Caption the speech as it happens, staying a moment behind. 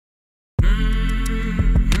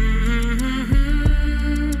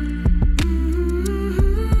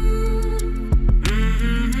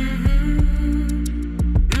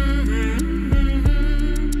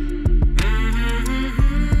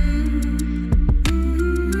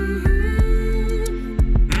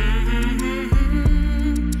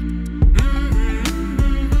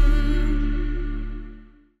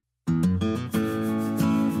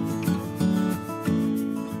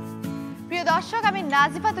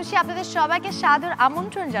তুষি আপনাদের সবাইকে সাদর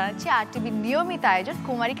আমন্ত্রণ জানাচ্ছি আরটিভির নিয়মিত আয়োজন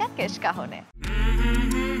কুমারিকা কেশকাহনে।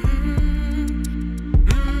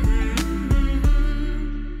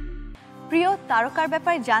 প্রিয় তারকার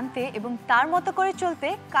ব্যাপারে জানতে এবং তার মতো করে চলতে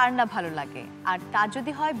কার না ভালো লাগে, আর তা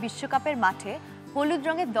যদি হয় বিশ্বকাপের মাঠে হলুদ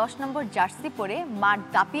রঙের 10 নম্বর জার্সি পরে মাঠ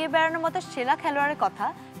দাপিয়ে বেড়ানোর মতো সেরা খেলোয়াড়ের কথা,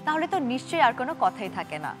 তাহলে তো নিশ্চয়ই আর কোনো কথাই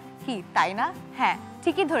থাকে না, কি তাই না? হ্যাঁ,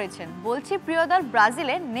 ঠিকই ধরেছেন, বলছি প্রিয় দল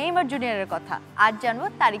ব্রাজিলের নেইমার জুনিয়রের কথা। আজ জানবো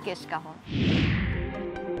তারই কেশকাহন।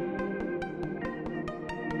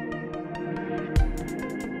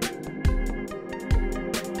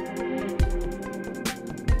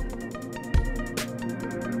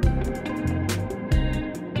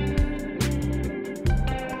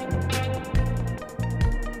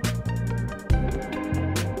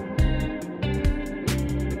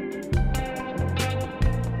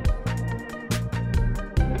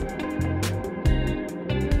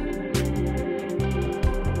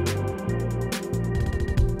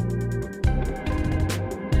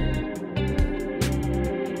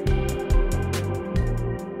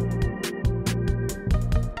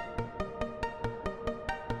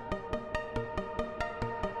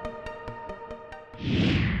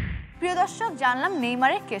 প্রিয় দর্শক, জানলাম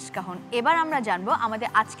নেইমারের কেশকাহন। এবার আমরা জানবো আমাদের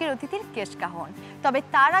আজকের অতিথির কেশকাহন। তবে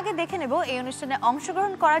তার আগে দেখে নেব এই অনুষ্ঠানে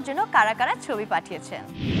অংশগ্রহণ করার জন্য কারা কারা ছবি পাঠিয়েছেন।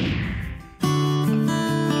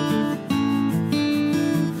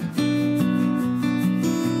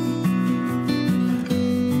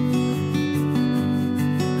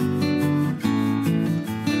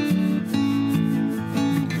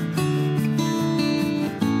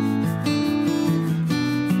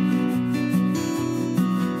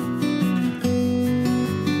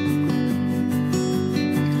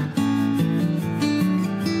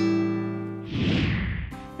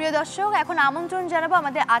 দর্শক, এখন আমন্ত্রণ জানাবো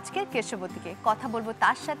আমাদের আজকের কেশবতীকে। কথা বলবো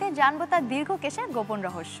তার সাথে, জানবো তার দীর্ঘ কেশের গোপন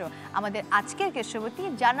রহস্য। আমাদের আজকের কেশবতী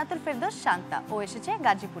জান্নাতুল ফেরদৌস শান্তা, ও এসেছে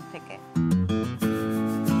গাজীপুর থেকে।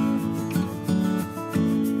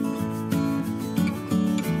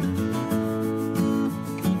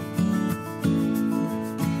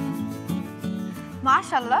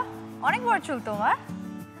 মাশাআল্লাহ, অনেক বড় চুল তোমার,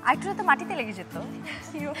 আরেকটু তো মাটিতে লেগে যেত।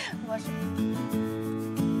 বসো।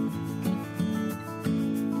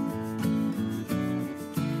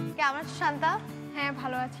 কেমন আছো শান্তা? হ্যাঁ,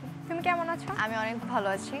 ভালো আছি। তুমি কেমন আছো? আমি অনেক ভালো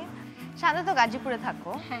আছি। শান্তা তো গাজীপুরে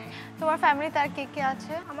থাকো। হ্যাঁ। তোমার ফ্যামিলিতে আর কে কে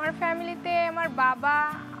আছে? আমার ফ্যামিলিতে আমার বাবা,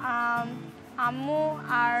 আম্মু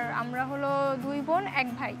আর আমরা হলো 2 বোন 1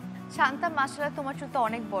 ভাই। শান্তা, মাশাআল্লাহ তোমার চুল তো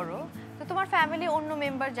অনেক বড়। তো তোমার ফ্যামিলি অন্য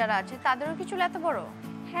মেম্বার যারা আছে তাদেরও কি চুল এত বড়?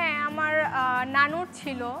 হ্যাঁ, আমার নানুর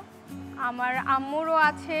ছিল, আমার আম্মুরও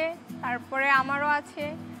আছে, তারপরে আমারও আছে,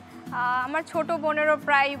 আমার ছোট বোনেরও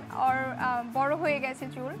প্রায় বড় হয়ে গেছে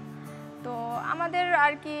চুল। তো আমাদের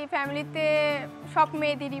আর কি ফ্যামিলিতে সব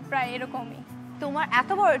মেয়েদেরই প্রায় এরকমই। তোমার এত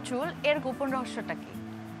বড় চুল, এর গোপন রহস্যটা কি?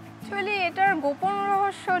 অ্যাকচুয়ালি এটার গোপন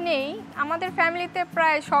রহস্য নেই, আমাদের ফ্যামিলিতে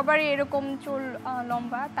প্রায় সবারই এরকম চুল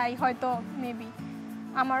লম্বা, তাই হয়তো মেবি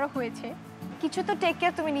আমারও হয়েছে। কিছু তো টেক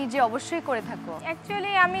কেয়ার তুমি নিজে অবশ্যই করে থাকো।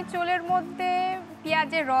 অ্যাকচুয়ালি আমি চুলের মধ্যে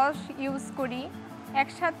পেঁয়াজের রস ইউজ করি,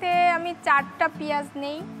 একসাথে আমি 4টা পেঁয়াজ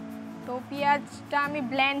নেই, তো পেঁয়াজটা আমি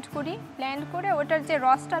ব্লেন্ড করে ওটার যে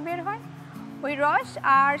রসটা বের হয় ওই রস,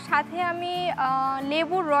 আর সাথে আমি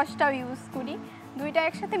লেবুর রসটাও ইউজ করি, দুইটা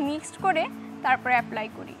একসাথে মিক্সড করে তারপরে অ্যাপ্লাই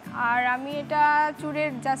করি। আর আমি এটা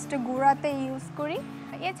চুলের জাস্ট গোড়াতে ইউজ করি।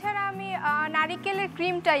 এছাড়া আমি নারিকেলের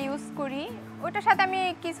ক্রিমটা ইউজ করি, ওটার সাথে আমি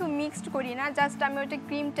কিছু মিক্সড করি না, জাস্ট আমি ওটা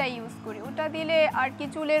ক্রিমটা ইউজ করি। ওটা দিলে আর কি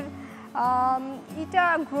চুলের এটা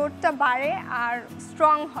গ্রোথটা বাড়ে আর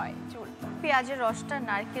স্ট্রং হয় চুল। পেঁয়াজের রসটা,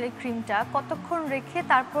 নারকেলের ক্রিমটা কতক্ষণ রেখে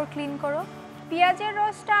তারপর ক্লিন করো? পেঁয়াজের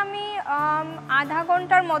রসটা আমি আধা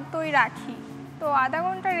ঘন্টার মতোই রাখি, তো আধা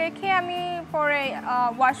ঘন্টা রেখে আমি পরে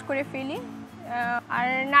ওয়াশ করে ফেলি। আর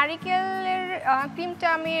নারিকেলের ক্রিমটা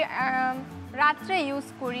আমি রাত্রে ইউজ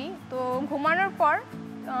করি, তো ঘুমানোর পর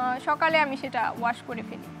সকালে আমি সেটা ওয়াশ করে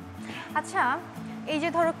ফেলি। আচ্ছা, এই যে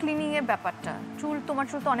ধরো ক্লিনিংয়ের ব্যাপারটা, তোমার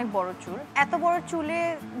চুল তো অনেক বড় চুল, এত বড় চুলে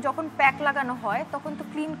যখন প্যাক লাগানো হয় তখন তো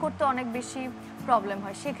ক্লিন করতে অনেক বেশি প্রবলেম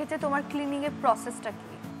হয়, সেক্ষেত্রে তোমার ক্লিনিংয়ের প্রসেসটা কি?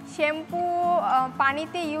 শ্যাম্পু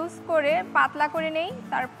পানিতে ইউজ করে পাতলা করে নেই,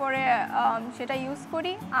 তারপরে সেটা ইউজ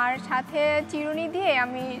করি, আর সাথে চিরুনি দিয়ে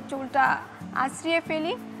আমি চুলটা আঁচড়িয়ে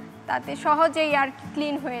ফেলি, তাতে সহজেই আর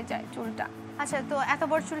ক্লিন হয়ে যায় চুলটা। আচ্ছা, তো এত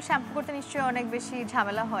বড় চুল শ্যাম্পু করতে নিশ্চয়ই অনেক বেশি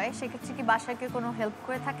ঝামেলা হয়, সেক্ষেত্রে কি বাসায় কেউ কোনো হেল্প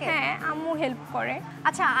করে থাকে? হ্যাঁ, আম্মু হেল্প করে।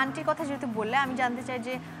 আচ্ছা, আন্টির কথা যেহেতু বললে, আমি জানতে চাই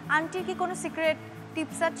যে আন্টির কি কোনো সিক্রেট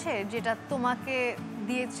টিপস আছে যেটা তোমাকে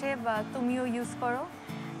দিয়েছে বা তুমিও ইউজ করো?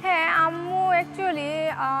 হ্যাঁ, আম্মু অ্যাকচুয়ালি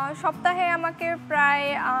সপ্তাহে আমাকে প্রায়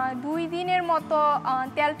 2 দিনের মতো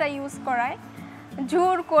তেলটা ইউজ করায়।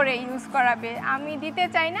 জোর করে ইউজ করাবে, আমি দিতে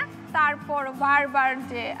চাই না, তারপর বারবার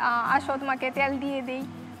যে আসো তোমাকে তেল দিয়ে দেই,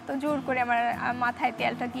 তো জোর করে আমার মাথায়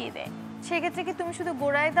তেলটা দিয়ে দেয়। সেক্ষেত্রে কি তুমি শুধু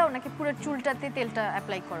গোড়ায় দাও নাকি পুরো চুলটাতে তেলটা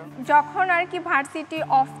অ্যাপ্লাই করো? যখন আর কি ভার্সিটি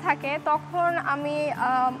অফ থাকে তখন আমি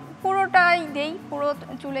পুরোটাই দেই, পুরো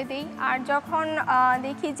চুলে দেই। আর যখন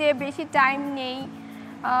দেখি যে বেশি টাইম নেই,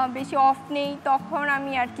 বেশি অফ নেই, তখন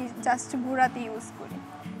আমি আর কি জাস্ট গুঁড়াতে ইউজ করি।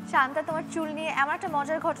 শান্তা, তোমার চুল নিয়ে এমন একটা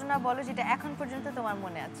মজার ঘটনা বলো যেটা এখন পর্যন্ত তোমার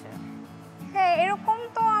মনে আছে। হ্যাঁ, এরকম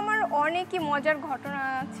তো আমার অনেকই মজার ঘটনা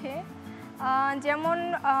আছে। যেমন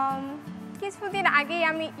কিছুদিন আগেই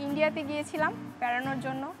আমি ইন্ডিয়াতে গিয়েছিলাম বেড়ানোর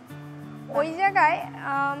জন্য। ওই জায়গায়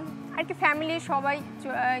আর কি ফ্যামিলির সবাই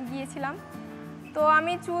গিয়েছিলাম। তো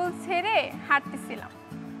আমি চুল ছেড়ে হাঁটতেছিলাম,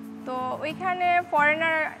 তো ওইখানে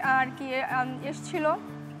ফরেনার আর কি এসছিল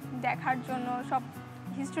দেখার জন্য সব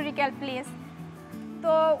হিস্টোরিক্যাল প্লেস।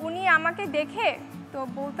 তো উনি আমাকে দেখে তো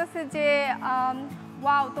বলতেছে যে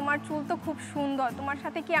ওয়াও, তোমার চুল তো খুব সুন্দর, তোমার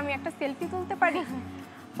সাথে কি আমি একটা সেলফি তুলতে পারি?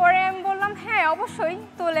 পরে আমি বললাম হ্যাঁ অবশ্যই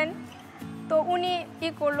তোলেন। তো উনি কি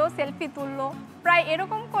করলো, সেলফি তুললো। প্রায়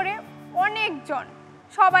এরকম করে অনেকজন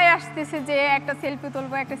সবাই আসতেছে যে একটা সেলফি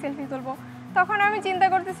তুলবো, একটা সেলফি তুলবো। তখন আমি চিন্তা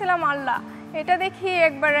করতেছিলাম, আল্লাহ, এটা দেখি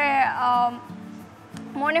একবারে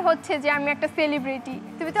মনে হচ্ছে যে আমি একটা সেলিব্রিটি।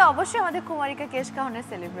 তুমি তো অবশ্যই আমাদের কুমারিকা কেশকাহনের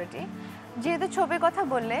সেলিব্রিটি। যেহেতু ছবির কথা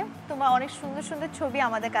বললে, তোমার অনেক সুন্দর সুন্দর ছবি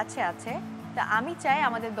আমাদের কাছে আছে, তা আমি চাই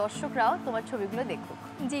আমাদের দর্শকরাও তোমার ছবিগুলো দেখুক।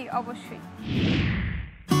 জি অবশ্যই।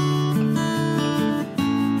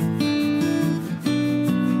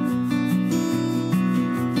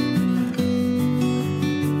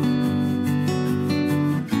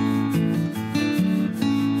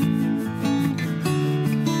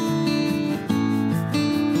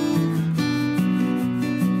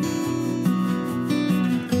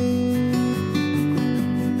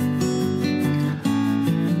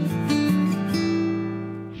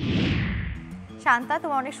 শান্তা,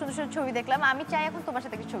 তোমার অনেক সুন্দর সুন্দর ছবি দেখলাম, আমি চাই এখন তোমার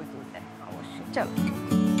সাথে একটা ছবি তুলতে। অবশ্যই, চলো।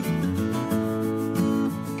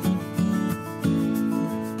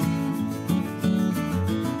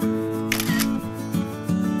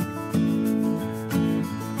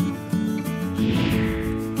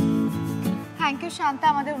 থ্যাংক ইউ শান্তা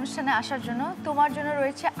আমাদের অনুষ্ঠানে আসার জন্য। তোমার জন্য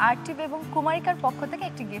রয়েছে RTV এবং কুমারিকার পক্ষ থেকে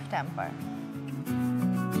একটি গিফট হ্যাম্পার।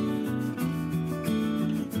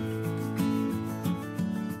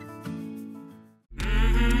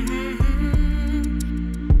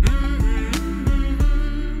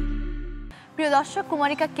 প্রিয় দর্শক,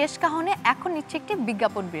 কুমারিকা কেশকাহনে এখন নিচ্ছে একটি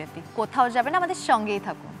বিজ্ঞাপন বিরতি। কোথাও যাবেন, আমাদের সঙ্গেই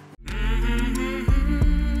থাকুন।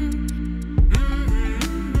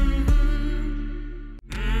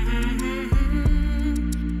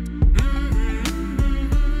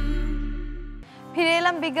 ফিরে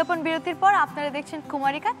এলাম বিজ্ঞাপন বিরতির পর। আপনারা দেখছেন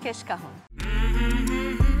কুমারিকা কেশকাহন।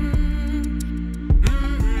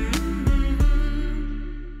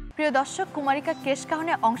 প্রিয় দর্শক, কুমারিকা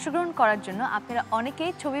কেশকাহনে অংশগ্রহণ করার জন্য আপনারা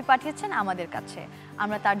অনেকেই ছবি পাঠিয়েছেন আমাদের কাছে।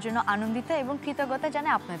 আমরা তার জন্য আনন্দিত এবং কৃতজ্ঞতা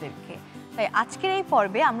জানাই আপনাদেরকে। তাই আজকের এই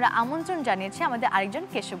পর্বে আমরা আমন্ত্রণ জানিয়েছি আমাদের আরেকজন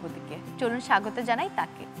কেশবতীকে। চলুন স্বাগত জানাই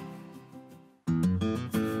তাকে।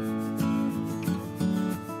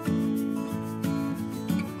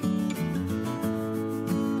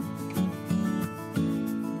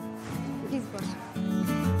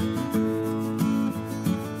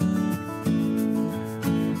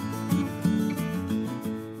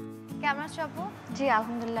 জি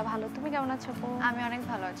আলহামদুলিল্লাহ ভালো। তুমি কেমন আছো আপু? আমি অনেক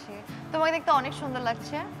ভালো আছি। তোমাকে দেখতে অনেক সুন্দর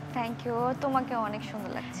লাগছে। থ্যাংক ইউ, তোমাকে অনেক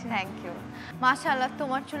সুন্দর লাগছে। Thank you. মাশাআল্লাহ,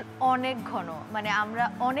 তোমার চুল অনেক ঘন। মানে আমরা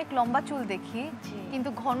অনেক লম্বা চুল দেখি, কিন্তু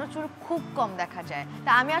ঘন চুল খুব কম দেখা যায়।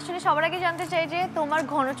 তা আমি আসলে সবার আগে জানতে চাই যে তোমার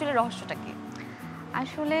ঘন চুলের রহস্যটা কি?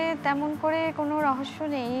 আসলে তেমন করে কোনো রহস্য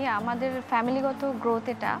নেই, আমাদের ফ্যামিলিগত গ্রোথ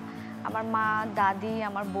এটা। আমার মা, দাদি,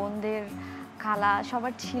 আমার বোনদের, খালা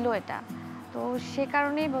সবার ছিল এটা, তো সে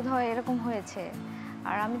কারণেই বোধহয় এরকম হয়েছে।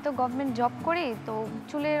 আর আমি তো গভর্নমেন্ট জব করি, তো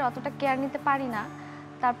চুলের অতটা কেয়ার নিতে পারি না।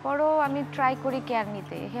 তারপরও আমি ট্রাই করি কেয়ার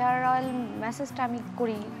নিতে। হেয়ার অয়েল ম্যাসেজটা আমি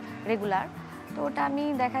করি রেগুলার, তো ওটা আমি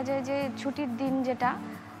দেখা যায় যে ছুটির দিন যেটা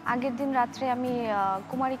আগের দিন রাত্রে আমি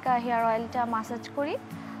কুমারিকা হেয়ার অয়েলটা ম্যাসাজ করি,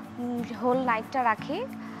 হোল নাইটটা রাখি,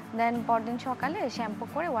 দেন পরদিন সকালে শ্যাম্পু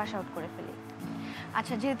করে ওয়াশ আউট করে ফেলি।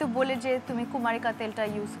 আচ্ছা, যেহেতু বলে যে তুমি কুমারিকা তেলটা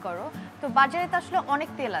ইউজ করো, তো বাজারে তো আসলে অনেক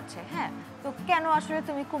তেল আছে, হ্যাঁ, তো কেন আসলে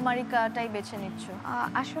তুমি কুমারিকাটাই বেছে নিচ্ছ?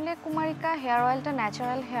 আসলে কুমারিকা হেয়ার অয়েলটা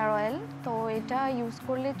ন্যাচারাল হেয়ার অয়েল, তো এটা ইউজ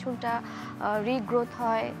করলে চুলটা রিগ্রোথ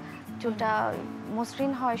হয়, চুলটা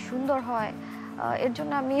মসৃণ হয়, সুন্দর হয়। এর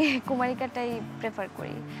জন্য আমি কুমারিকাটাই প্রেফার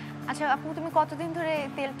করি। আচ্ছা আপু, তুমি কতদিন ধরে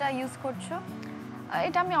তেলটা ইউজ করছো?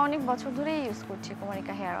 এটা আমি অনেক বছর ধরেই ইউজ করছি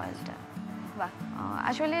কুমারিকা হেয়ার অয়েলটা। বাহ।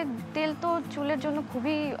 আসলে তেল তো চুলের জন্য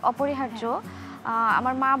খুবই অপরিহার্য।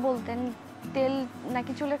 আমার মা বলতেন তেল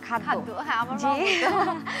নাকি চুলের খাদ্য। হ্যাঁ, আমার জি। মা বলতো।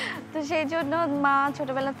 তো সেই জন্য মা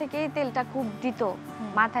ছোটবেলা থেকেই তেলটা খুব দিত,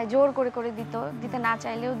 মাথায় জোর করে করে দিত, দিতে না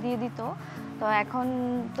চাইলেও দিয়ে দিত। তো এখন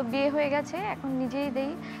তো বিয়ে হয়ে গেছে, এখন নিজেই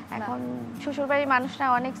দেই। এখন শ্বশুরবাড়ির মানুষরা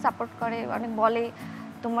অনেক সাপোর্ট করে, অনেক বলে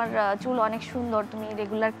তোমার চুল অনেক সুন্দর, তুমি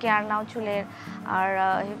রেগুলার কেয়ার নাও চুলের। আর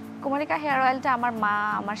কুমারিকা হেয়ার অয়েলটা আমার মা,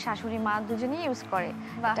 আমার শাশুড়ি মা দুজনেই ইউজ করে।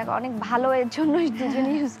 এটা অনেক ভালো, এর জন্যই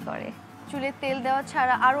দুজনেই ইউজ করে। চুলে তেল দেওয়া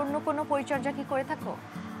ছাড়া আর অন্য কোনো পরিচর্যা কি করে থাকো?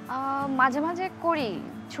 মাঝে মাঝে করি,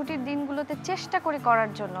 ছুটির দিনগুলোতে চেষ্টা করি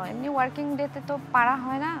করার জন্য। এমনি ওয়ার্কিং ডেতে তো পারা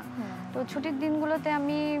হয় না। তো ছুটির দিনগুলোতে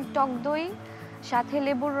আমি টক দই সাথে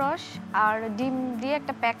লেবুর রস আর ডিম দিয়ে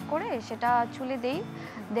একটা প্যাক করে সেটা চুলে দেই।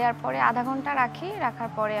 দেওয়ার পরে আধা ঘন্টা রাখি, রাখার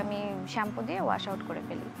পরে আমি শ্যাম্পু দিয়ে ওয়াশ আউট করে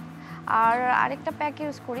ফেলি। আর আরেকটা প্যাক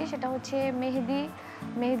ইউজ করি, সেটা হচ্ছে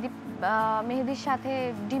মেহেদির সাথে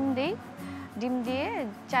ডিম দেই, ডিম দিয়ে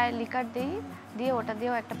চায়ের লিকার দিই, দিয়ে ওটা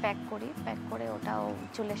দিয়েও একটা প্যাক করি, প্যাক করে ওটাও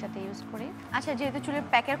চুলের সাথে ইউজ করি। আচ্ছা, যেহেতু চুলের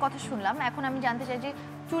প্যাকের কথা শুনলাম, এখন আমি জানতে চাই যে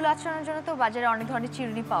চুল আঁচড়ানোর জন্য তো বাজারে অনেক ধরনের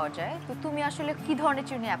চিরুনি পাওয়া যায়, তো তুমি আসলে কি ধরনের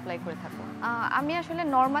চিরুনি অ্যাপ্লাই করে থাকো? আমি আসলে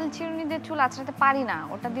নর্মাল চিরুনি দিয়ে চুল আঁচড়াতে পারি না,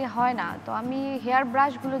 ওটা দিয়ে হয় না। তো আমি হেয়ার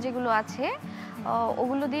ব্রাশগুলো যেগুলো আছে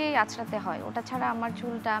ওগুলো দিয়েই আঁচড়াতে হয়, ওটা ছাড়া আমার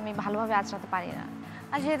চুলটা আমি ভালোভাবে আঁচড়াতে পারি না।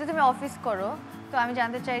 আর যেহেতু তুমি অফিস করো, তো আমি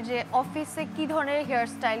জানতে চাই যে অফিসে কি ধরনের হেয়ার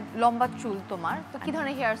স্টাইল, লম্বা চুল তোমার, তো কি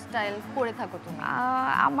ধরনের হেয়ার স্টাইল করে থাকো তুমি?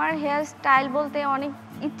 আমার হেয়ার স্টাইল বলতে অনেক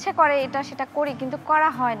ইচ্ছে করে এটা সেটা করি, কিন্তু করা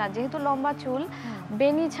হয় না, যেহেতু লম্বা চুল।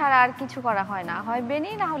 বেনি ছাড়া আর কিছু করা হয় না, হয়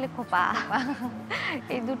বেনি না হলে খোপা,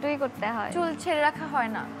 এই দুটোই করতে হয়। চুল ছেড়ে রাখা হয়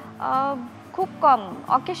না? খুব কম,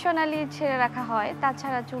 অকেশনালি ছেড়ে রাখা হয়,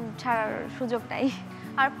 তাছাড়া চুল ছাড়ার সুযোগ নাই।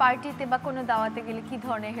 আর পার্টিতে বা কোনো দাওয়াতে গেলে কি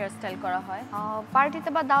ধরনের হেয়ার স্টাইল করা হয়? পার্টিতে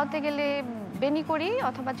বা দাওয়াতে গেলে বেনি করি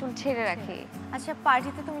অথবা চুল ছেড়ে রাখি। আচ্ছা,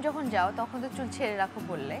 পার্টিতে তুমি যখন যাও তখন তো চুল ছেড়ে রাখো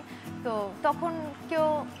বললে, তো তখন কেউ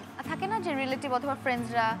থাকে না যে রিলেটিভ অথবা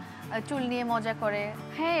ফ্রেন্ডসরা চুল নিয়ে মজা করে?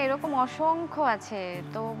 হ্যাঁ, এরকম অসংখ্য আছে।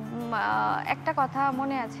 তো একটা কথা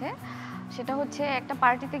মনে আছে, সেটা হচ্ছে একটা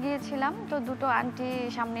পার্টিতে গিয়েছিলাম, তো দুটো আন্টি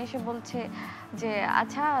সামনে এসে বলছে যে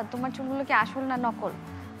আচ্ছা তোমার চুলগুলো কি আসল না নকল?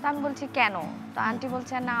 তো আমি বলছি কেন? তো আন্টি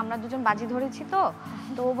বলছে না আমরা দুজন বাজি ধরেছি, তো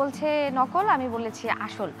ও বলছে নকল, আমি বলেছি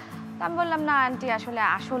আসল। তো আমি বললাম না আন্টি আসলে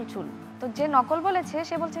আসল চুল। তো যে নকল বলেছে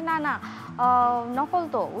সে বলছে না না নকল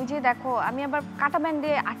তো, ওই যে দেখো আমি আবার কাটা ব্যান্ড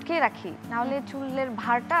দিয়ে আটকে রাখি, নাহলে চুলের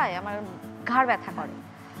ভারটায় আমার ঘাড় ব্যথা করে।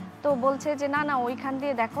 তো বলছে যে না না ওইখান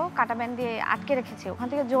দিয়ে দেখো কাটা ব্যান্ড দিয়ে আটকে রেখেছে, ওখান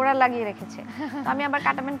থেকে জোড়া লাগিয়ে রেখেছে। তো আমি আবার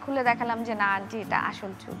কাটা ব্যান্ড খুলে দেখালাম যে না আন্টি এটা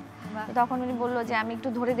আসল চুল। তখন উনি বললো যে আমি একটু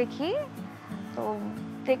ধরে দেখি, তো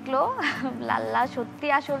দেখলো লাল্লা সত্যি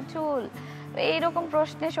আসল চুল। এইরকম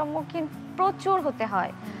প্রশ্নের সম্মুখীন প্রচুর হতে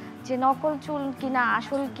হয় যে নকল চুল কিনা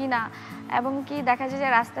আসল কিনা, এবং কি দেখা যায় যে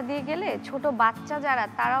রাস্তা দিয়ে গেলে ছোট বাচ্চা যারা,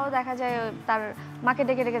 তারাও দেখা যায় তার মাকে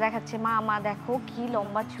ডেকে ডেকে দেখাচ্ছে মা মা দেখো কি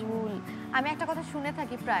লম্বা চুল। আমি একটা কথা শুনে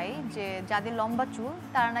থাকি প্রায়, যে যাদের লম্বা চুল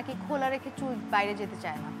তারা নাকি খোলা রেখে চুল বাইরে যেতে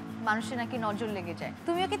চায় না, মানুষের নাকি নজর লেগে যায়।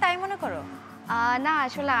 তুমিও কি তাই মনে করো? না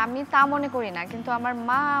আসলে আমি তা মনে করি না, কিন্তু আমার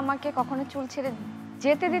মা আমাকে কখনো চুল ছেড়ে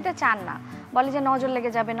যেতে দিতে চান না, বলে যে নজর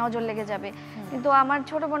লেগে যাবে নজর লেগে যাবে। কিন্তু আমার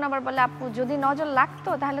ছোট বোন আবার বলে আপু যদি নজর লাগতো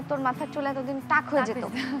তাহলে তোর মাথার চুল এতদিন টাক হয়ে যেত,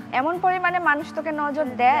 এমন পরিমাণে মানুষ তোকে নজর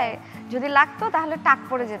দেয়, যদি লাগতো তাহলে টাক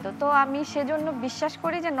পড়ে যেত। তো আমি সেজন্য বিশ্বাস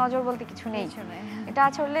করি যে নজর বলতে কিছু নেই, এটা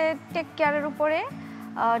আসলে টেক কেয়ারের উপরে,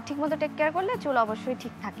 ঠিকমতো টেক কেয়ার করলে চুল অবশ্যই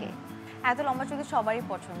ঠিক থাকে। এত লম্বা চুল সবারই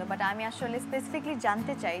পছন্দ, বাট আমি আসলে স্পেসিফিকলি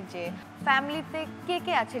জানতে চাই যে ফ্যামিলিতে কে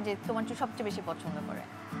কে আছে যে তোমার চুল সবচেয়ে বেশি পছন্দ করে?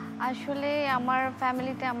 আসলে আমার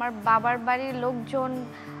ফ্যামিলিতে আমার বাবার বাড়ির লোকজন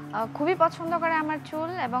খুবই পছন্দ করে আমার চুল,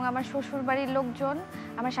 এবং আমার শ্বশুর বাড়ির লোকজন,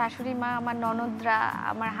 আমার শাশুড়ি মা, আমার ননদরা,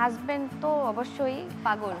 আমার হাজবেন্ড তো অবশ্যই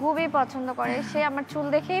পাগল, খুবই পছন্দ করে, সে আমার চুল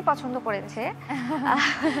দেখেই পছন্দ করেছে।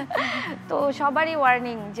 তো সবারই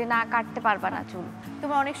ওয়ার্নিং যে না কাটতে পারবা না চুল।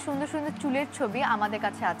 তোমার অনেক সুন্দর সুন্দর চুলের ছবি আমাদের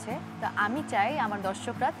কাছে আছে, তো আমি চাই আমার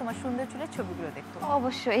দর্শকরা তোমার সুন্দর চুলের ছবিগুলো দেখতে।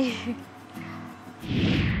 অবশ্যই।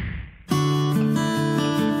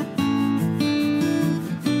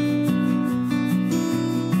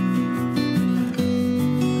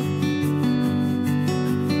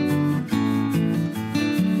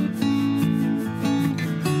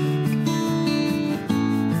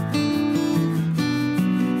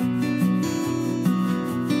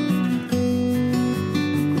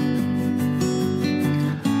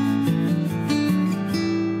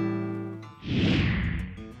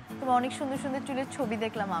 অনেক সুন্দর সুন্দর চুলের ছবি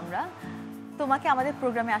দেখলাম আমরা। তোমাকে আমাদের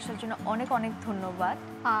প্রোগ্রামে আসার জন্য অনেক অনেক ধন্যবাদ।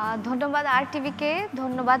 ধন্যবাদ আরটিভিকে,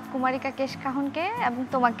 ধন্যবাদ কুমারিকা কেশকাহনকে, এবং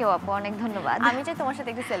তোমাকেও আপু অনেক ধন্যবাদ। আমি চাই তোমার সাথে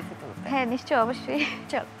একটু সেলফি তুলতে। হ্যাঁ নিশ্চয়ই, অবশ্যই।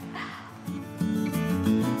 চল।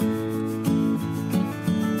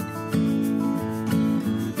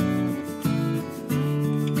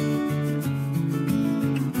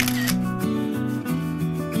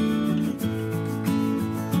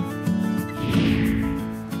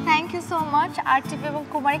 মাচ। আরটিভি এবং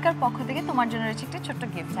কুমারিকার পক্ষ থেকে তোমার জন্য রয়েছে একটা ছোট্ট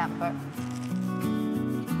গিফট হ্যাম্পার।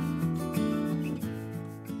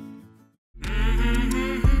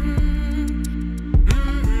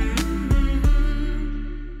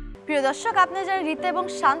 প্রিয় দর্শক, আপনারা যারা রীতা এবং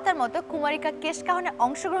শান্তার মতো কুমারিকা কেশকাহনে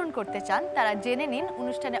অংশগ্রহণ করতে চান তারা জেনে নিন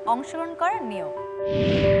অনুষ্ঠানে অংশগ্রহণ করার নিয়ম।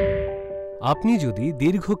 আপনি যদি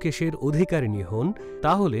দীর্ঘ কেশের অধিকারিণী হন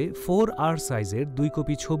তাহলে 4R সাইজের 2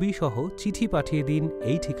 কপি ছবি সহ চিঠি পাঠিয়ে দিন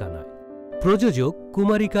এই ঠিকানায়। প্রযোজক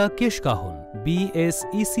কুমারিকা কেশকাহন,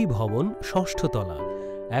 BSEC ভবন, 6ষ্ঠ তলা,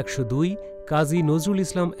 102 কাজী নজরুল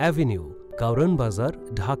ইসলাম অ্যাভিনিউ, কারওয়ান বাজার,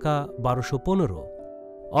 ঢাকা 1215।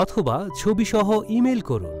 অথবা ছবি সহ ইমেল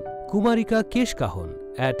করুন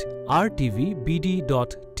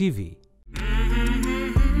kumarikakeshkahon@rtvbd.tv।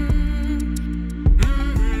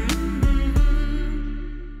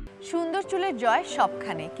 সুন্দর চুলের জয়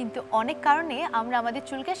সবখানে, কিন্তু অনেক কারণে আমরা আমাদের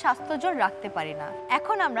চুলকে স্বাস্থ্যজল রাখতে পারি না।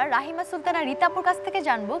 এখন আমরা রাহিমা সুলতানা রীতাপুর কাছ থেকে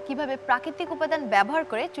জানবো কিভাবে প্রাকৃতিক উপাদান ব্যবহার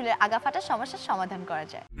করে চুলের আগা ফাটা সমস্যার সমাধান করা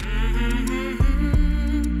যায়।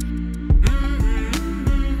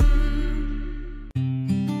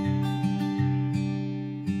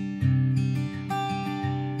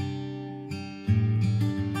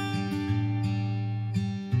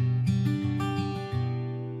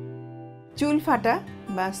 চুল ফাটা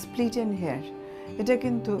বা স্প্লিট এন্ড হেয়ার, এটা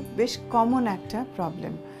কিন্তু বেশ কমন একটা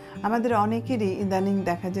প্রবলেম। আমাদের অনেকেরই ইদানিং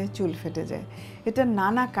দেখা যায় চুল ফেটে যায়। এটা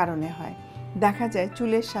নানা কারণে হয়। দেখা যায়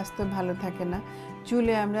চুলের স্বাস্থ্য ভালো থাকে না,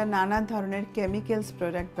 চুলে আমরা নানা ধরনের কেমিক্যালস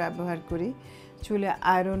প্রোডাক্ট ব্যবহার করি, চুলে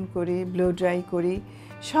আয়রন করি, ব্লো ড্রাই করি,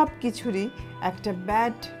 সব কিছুরই একটা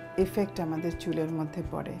ব্যাড এফেক্ট আমাদের চুলের মধ্যে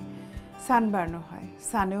পড়ে। সানবার্নও হয়,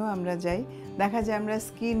 সানেও আমরা যাই, দেখা যায় আমরা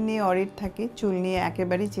স্কিন নিয়ে অরিড থাকি, চুল নিয়ে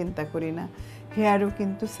একেবারেই চিন্তা করি না, হেয়ারও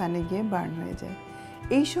কিন্তু সানে গিয়ে বার্ন হয়ে যায়।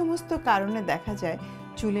 এই সমস্ত কারণে দেখা যায়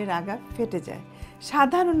চুলের আগা ফেটে যায়।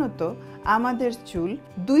 সাধারণত আমাদের চুল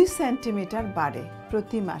 2 সেন্টিমিটার বাড়ে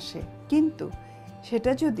প্রতি মাসে, কিন্তু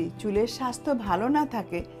সেটা যদি চুলের স্বাস্থ্য ভালো না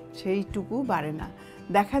থাকে সেইটুকু বাড়ে না,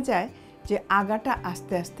 দেখা যায় যে আগাটা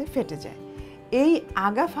আস্তে আস্তে ফেটে যায়। এই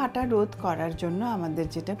আগা ফাটা রোধ করার জন্য আমাদের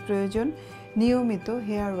যেটা প্রয়োজন, নিয়মিত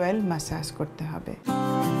হেয়ার অয়েল ম্যাসাজ করতে হবে।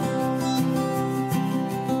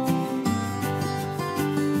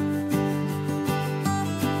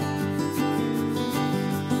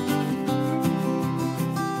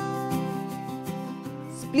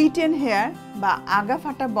 স্প্লিট এন্ড হেয়ার বা আগা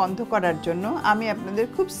ফাটা বন্ধ করার জন্য আমি আপনাদের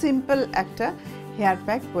খুব সিম্পল একটা হেয়ার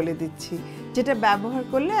প্যাক বলে দিচ্ছি, যেটা ব্যবহার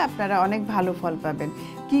করলে আপনারা অনেক ভালো ফল পাবেন।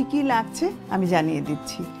 কি কি লাগছে আমি জানিয়ে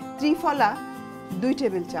দিচ্ছি। ত্রিফলা 2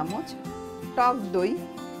 টেবিল চামচ, টক দই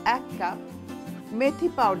 1 কাপ, মেথি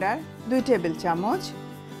পাউডার 2 টেবিল চামচ,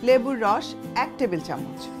 লেবুর রস 1 টেবিল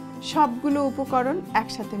চামচ। সবগুলো উপকরণ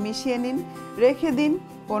একসাথে মিশিয়ে নিন, রেখে দিন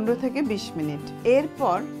 15 থেকে 20 মিনিট।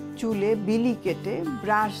 এরপর চুলে বিলি কেটে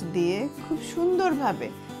ব্রাশ দিয়ে খুব সুন্দরভাবে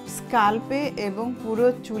স্কাল্পে এবং পুরো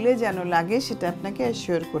চুলে যেন লাগে সেটা আপনাকে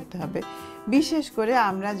অ্যাসিওর করতে হবে। বিশেষ করে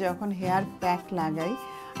আমরা যখন হেয়ার প্যাক লাগাই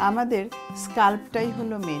আমাদের স্কাল্পটাই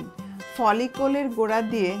হলো মেন। ফলিকলের গোড়া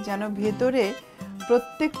দিয়ে যেন ভেতরে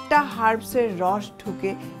প্রত্যেকটা হার্বসের রস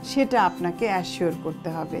ঢুকে সেটা আপনাকে অ্যাসিওর করতে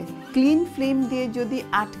হবে। ক্লিন ফিল্ম দিয়ে যদি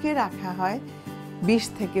আটকে রাখা হয় 20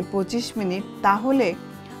 থেকে 25 মিনিট, তাহলে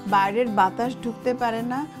বাইরের বাতাস ঢুকতে পারে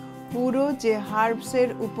না, পুরো যে হার্বসের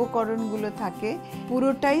উপকরণগুলো থাকে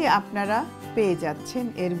পুরোটাই আপনারা পেয়ে যাচ্ছেন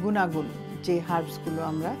এর গুণাগুণ, যে হার্বসগুলো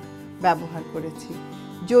আমরা ব্যবহার করেছি।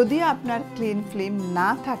 যদি আপনার ক্লিন ফিল্ম না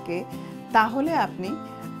থাকে তাহলে আপনি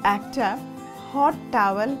একটা হট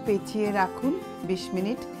টাওয়েল পেঁচিয়ে রাখুন 20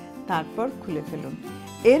 মিনিট, তারপর খুলে ফেলুন।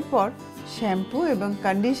 এরপর শ্যাম্পু এবং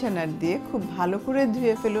কন্ডিশনার দিয়ে খুব ভালো করে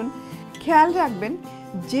ধুয়ে ফেলুন। খেয়াল রাখবেন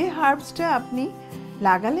যে হার্বসটা আপনি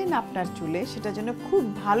লাগালেন আপনার চুলে সেটা যেন খুব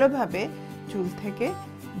ভালোভাবে চুল থেকে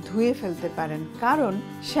ধুয়ে ফেলতে পারেন, কারণ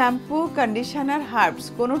শ্যাম্পু, কন্ডিশনার, হার্বস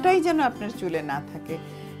কোনোটাই যেন আপনার চুলে না থাকে।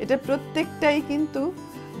 এটা প্রত্যেকটাই কিন্তু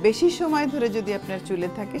বেশি সময় ধরে যদি আপনার চুলে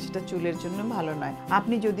থাকে সেটা চুলের জন্য ভালো নয়।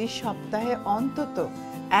 আপনি যদি সপ্তাহে অন্তত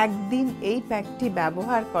 1 দিন এই প্যাকটি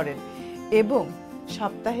ব্যবহার করেন এবং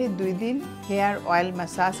সপ্তাহে 2 দিন হেয়ার অয়েল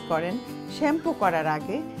ম্যাসাজ করেন শ্যাম্পু করার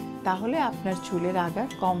আগে, তাহলে আপনার চুলের আগা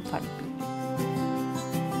কম ফাটবে।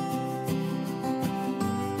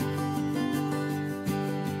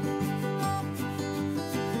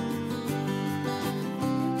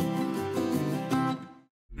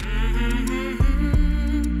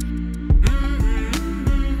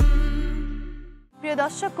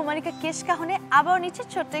 দর্শক, কুমারিকা কেশকাহনে আবার নিচ্ছে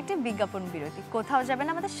ছোট্ট একটি বিজ্ঞাপন বিরতি। কোথাও যাবেন,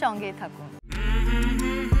 আমাদের সঙ্গেই থাকুন।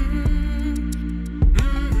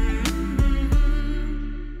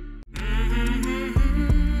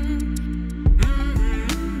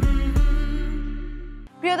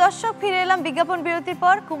 প্রিয় দর্শক, ফিরে এলাম বিজ্ঞাপন বিরতির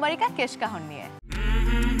পর কুমারিকা কেশকাহন নিয়ে।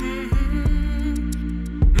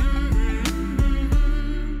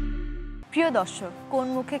 প্রিয় দর্শক, কোন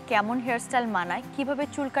মুখে কেমন হেয়ারস্টাইল মানায়, কিভাবে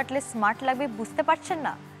চুল কাটলে স্মার্ট লাগবে বুঝতে পারছেন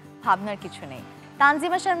না? ভাবনার কিছু নেই।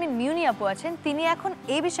 তানজিমা শারমিন মিউনি আপু আছেন, তিনি এখন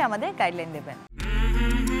এই বিষয়ে আমাদের গাইডলাইন দেবেন।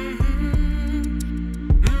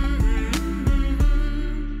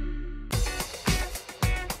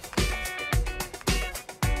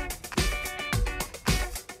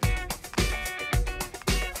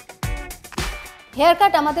 হেয়ার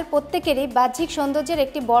কাট আমাদের প্রত্যেকেরই বাহ্যিক সৌন্দর্যের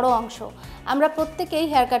একটি বড় অংশ। আমরা প্রত্যেকেই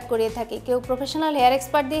হেয়ার কাট করিয়ে থাকি। কেউ প্রফেশনাল হেয়ার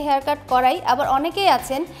এক্সপার্ট দিয়ে হেয়ার কাট করাই, আবার অনেকেই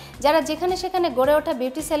আছেন যারা যেখানে সেখানে গড়ে ওঠা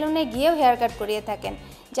বিউটি সেলুনে গিয়েও হেয়ার কাট করিয়ে থাকেন।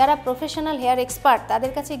 যারা প্রফেশনাল হেয়ার এক্সপার্ট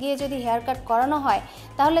তাদের কাছে গিয়ে যদি হেয়ার কাট করানো হয়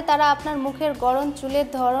তাহলে তারা আপনার মুখের গড়ন, চুলের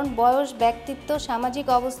ধরন, বয়স, ব্যক্তিত্ব, সামাজিক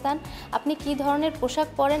অবস্থান, আপনি কী ধরনের পোশাক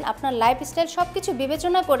পরেন, আপনার লাইফস্টাইল সব কিছু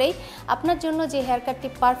বিবেচনা করেই আপনার জন্য যে হেয়ার কাটটি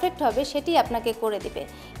পারফেক্ট হবে সেটি আপনাকে করে দিবে।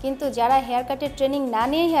 কিন্তু যারা হেয়ার কাটের ট্রেনিং না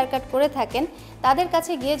নিয়েই হেয়ার কাট করে থাকেন তাদের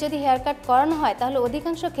কাছে গিয়ে যদি হেয়ার কাট করানো হয় তাহলে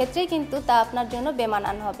অধিকাংশ ক্ষেত্রেই কিন্তু তা আপনার জন্য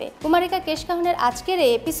বেমানান হবে। কুমারিকা কেশকাহনের আজকের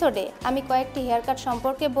এই এপিসোডে আমি কয়েকটি হেয়ার কাট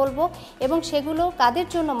সম্পর্কে বলবো এবং সেগুলো কাদের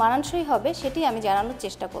জন্য মানানসই হবে সেটি আমি জানানোর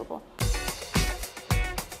চেষ্টা করব।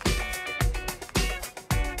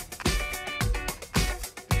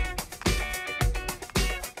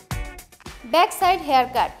 Back side hair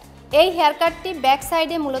cut. এই হেয়ার কাটটি ব্যাক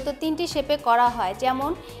সাইডে মূলত তিনটি শেপে করা হয়,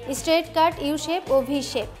 যেমন straight cut, you shape O V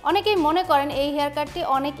shape. অনেকেই মনে করেন এই হেয়ার কাটটি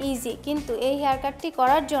অনেক ইজি, কিন্তু এই হেয়ার কাটটি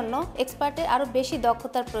করার জন্য এক্সপার্টের আরও বেশি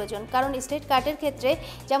দক্ষতার প্রয়োজন। কারণ স্ট্রেট কাটের ক্ষেত্রে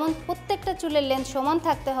যেমন প্রত্যেকটা চুলের লেন্থ সমান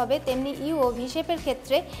থাকতে হবে, তেমনি ইউ ও ভি শেপের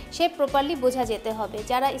ক্ষেত্রে শেপ প্রপারলি বোঝা যেতে হবে।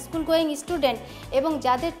 যারা স্কুল গোয়িং স্টুডেন্ট এবং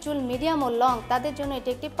যাদের চুল মিডিয়াম ও লং তাদের জন্য এটি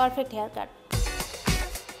একটি perfect hair cut.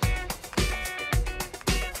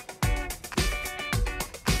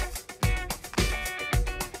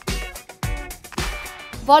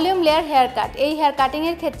 Volume layer hair cut. এই হেয়ার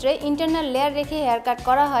কাটিংয়ের ক্ষেত্রে ইন্টারনাল লেয়ার রেখে হেয়ার কাট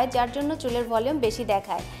করা হয়, যার জন্য চুলের ভলিউম বেশি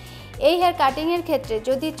দেখায়। এই হেয়ার কাটিংয়ের ক্ষেত্রে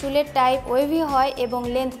যদি চুলের টাইপ ওয়েভি হয় এবং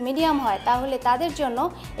লেন্থ মিডিয়াম হয় তাহলে তাদের জন্য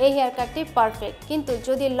এই হেয়ার কাটটি পারফেক্ট। কিন্তু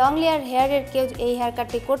যদি লং লেয়ার হেয়ারের কেউ এই হেয়ার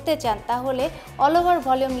কাটটি করতে চান তাহলে অল ওভার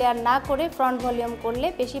ভলিউম লেয়ার না করে ফ্রন্ট ভলিউম করলে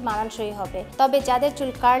বেশি মানানসই হবে। তবে যাদের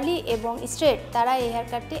চুল কার্লি এবং স্ট্রেট তারা এই হেয়ার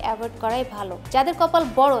কাটটি অ্যাভয়েড করাই ভালো। যাদের কপাল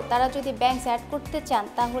বড় তারা যদি ব্যাঙ্কস অ্যাড করতে চান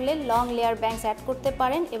তাহলে লং লেয়ার ব্যাঙ্কস অ্যাড করতে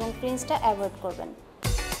পারেন এবং ফ্রিঞ্জটা অ্যাভয়েড করবেন।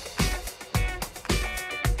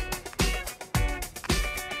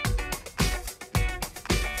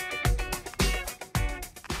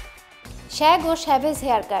 শ্যাগ ও শ্যাভেজ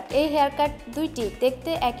হেয়ার কাট। এই হেয়ার কাট দুইটি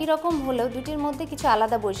দেখতে একই রকম হলেও দুটির মধ্যে কিছু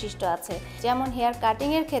আলাদা বৈশিষ্ট্য আছে। যেমন হেয়ার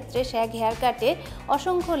কাটিংয়ের ক্ষেত্রে শ্যাগ হেয়ার কাটে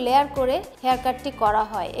অসংখ্য লেয়ার করে হেয়ার কাটটি করা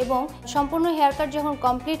হয় এবং সম্পূর্ণ হেয়ার কাট যখন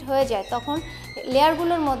কমপ্লিট হয়ে যায় তখন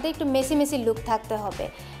লেয়ারগুলোর মধ্যে একটু মেসি মেসি লুক থাকতে হবে।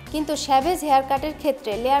 কিন্তু শ্যাভেজ হেয়ার কাটের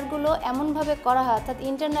ক্ষেত্রে লেয়ারগুলো এমনভাবে করা হয়, অর্থাৎ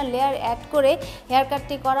ইন্টারনাল লেয়ার অ্যাড করে হেয়ার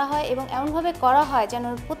কাটটি করা হয় এবং এমনভাবে করা হয় যেন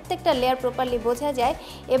প্রত্যেকটা লেয়ার প্রপারলি বোঝা যায়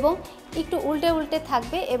এবং একটু উল্টে উল্টে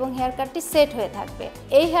থাকবে এবং হেয়ার কাটটি সেট হয়ে থাকবে।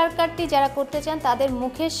 এই হেয়ার কাটটি যারা করতে চান তাদের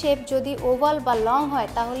মুখের শেপ যদি ওভাল বা লং হয়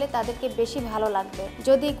তাহলে তাদেরকে বেশি ভালো লাগবে।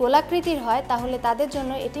 যদি গোলাকৃতির হয় তাহলে তাদের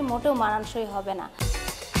জন্য এটি মোটেও মানানসই হবে না।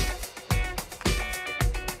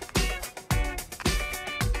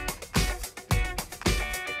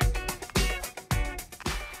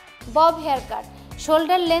 Bob hair cut.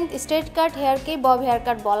 Shoulder length straight কাট হেয়ারকেই বব হেয়ার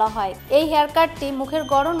কাট বলা হয়। এই হেয়ার কাটটি মুখের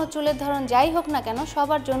গড়ন ও চুলের ধরন যাই হোক না কেন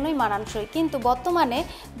সবার জন্যই মানানসই, কিন্তু বর্তমানে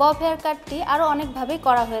বব হেয়ার কাটটি আরও অনেকভাবেই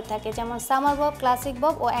করা হয়ে থাকে, যেমন সামার বব, ক্লাসিক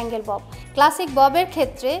বব ও অ্যাঙ্গেল বব। ক্লাসিক ববের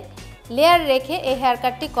ক্ষেত্রে লেয়ার রেখে এই হেয়ার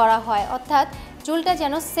কাটটি করা হয়, অর্থাৎ চুলটা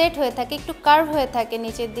যেন সেট হয়ে থাকে, একটু কার্ভ হয়ে থাকে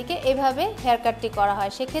নিচের দিকে, এভাবে হেয়ার কাটটি করা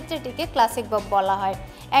হয়, সেক্ষেত্রে এটিকে ক্লাসিক বব বলা হয়।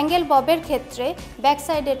 অ্যাঙ্গেল ববের ক্ষেত্রে ব্যাক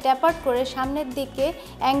সাইডে ট্যাপার্ট করে সামনের দিকে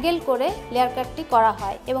অ্যাঙ্গেল করে লেয়ার কাটটি করা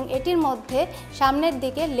হয় এবং এটির মধ্যে সামনের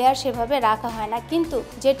দিকে লেয়ার সেভাবে রাখা হয় না। কিন্তু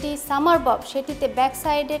যেটি সামার বব সেটিতে ব্যাক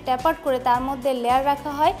সাইডে ট্যাপার্ট করে তার মধ্যে লেয়ার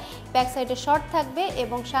রাখা হয়, ব্যাক সাইডে শর্ট থাকবে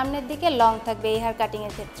এবং সামনের দিকে লং থাকবে এই হেয়ার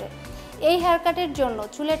কাটিংয়ের ক্ষেত্রে। এই হেয়ার কাটের জন্য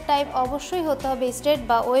চুলের টাইপ অবশ্যই হতে হবে স্ট্রেট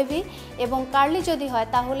বা ওয়েভি এবং কার্লি যদি হয়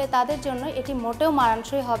তাহলে তাদের জন্য এটি মোটেও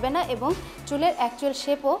মানানসই হবে না এবং চুলের অ্যাকচুয়াল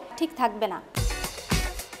শেপও ঠিক থাকবে না।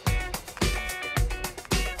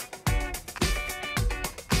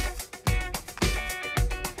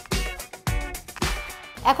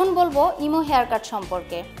 এখন বলবো ইমো হেয়ার কাট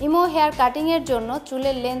সম্পর্কে। ইমো হেয়ার কাটিংয়ের জন্য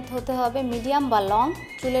চুলের লেন্থ হতে হবে মিডিয়াম বা লং,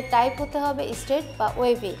 চুলের টাইপ হতে হবে স্ট্রেট বা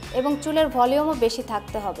ওয়েভি এবং চুলের ভলিউমও বেশি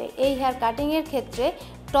থাকতে হবে। এই হেয়ার কাটিংয়ের ক্ষেত্রে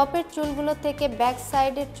টপের চুলগুলো থেকে ব্যাক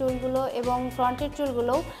সাইডের চুলগুলো এবং ফ্রন্টের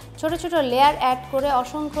চুলগুলোও ছোট ছোট লেয়ার অ্যাড করে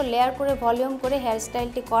অসংখ্য লেয়ার করে ভলিউম করে হেয়ার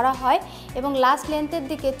স্টাইলটি করা হয় এবং লাস্ট লেন্থের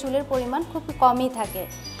দিকে চুলের পরিমাণ খুব কমই থাকে।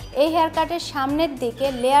 এই হেয়ার কাটের সামনের দিকে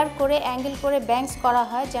লেয়ার করে অ্যাঙ্গেল করে ব্যাংকস করা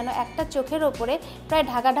হয় যেন একটা চোখের ওপরে প্রায়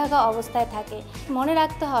ঢাকা ঢাকা অবস্থায় থাকে। মনে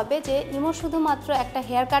রাখতে হবে যে ইমো শুধুমাত্র একটা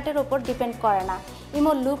হেয়ার কাটের ওপর ডিপেন্ড করে না,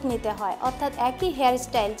 ইমোর লুক নিতে হয়। অর্থাৎ একই হেয়ার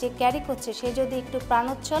স্টাইল যে ক্যারি করছে সে যদি একটু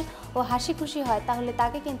প্রাণোচ্ছল ও হাসি খুশি হয় তাহলে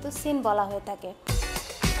তাকে কিন্তু সিন বলা হয়ে থাকে।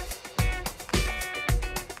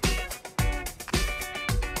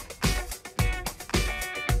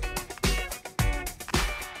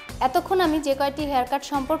 এতক্ষণ আমি যে কয়টি হেয়ার কাট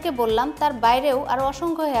সম্পর্কে বললাম তার বাইরেও আরও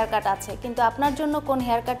অসংখ্য হেয়ার কাট আছে, কিন্তু আপনার জন্য কোন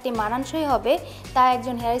হেয়ার কাটটি মানানসই হবে তা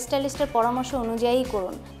একজন হেয়ার স্টাইলিস্টের পরামর্শ অনুযায়ী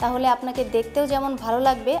করুন, তাহলে আপনাকে দেখতেও যেমন ভালো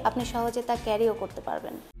লাগবে আপনি সহজে তা ক্যারিও করতে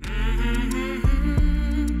পারবেন।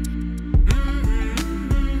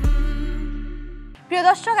 প্রিয়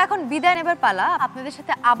দর্শক, এখন বিদায় নেবার পালা। আপনাদের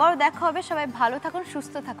সাথে আবারও দেখা হবে। সবাই ভালো থাকুন,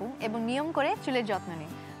 সুস্থ থাকুন এবং নিয়ম করে চুলের যত্ন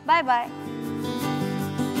নিন। Bye bye.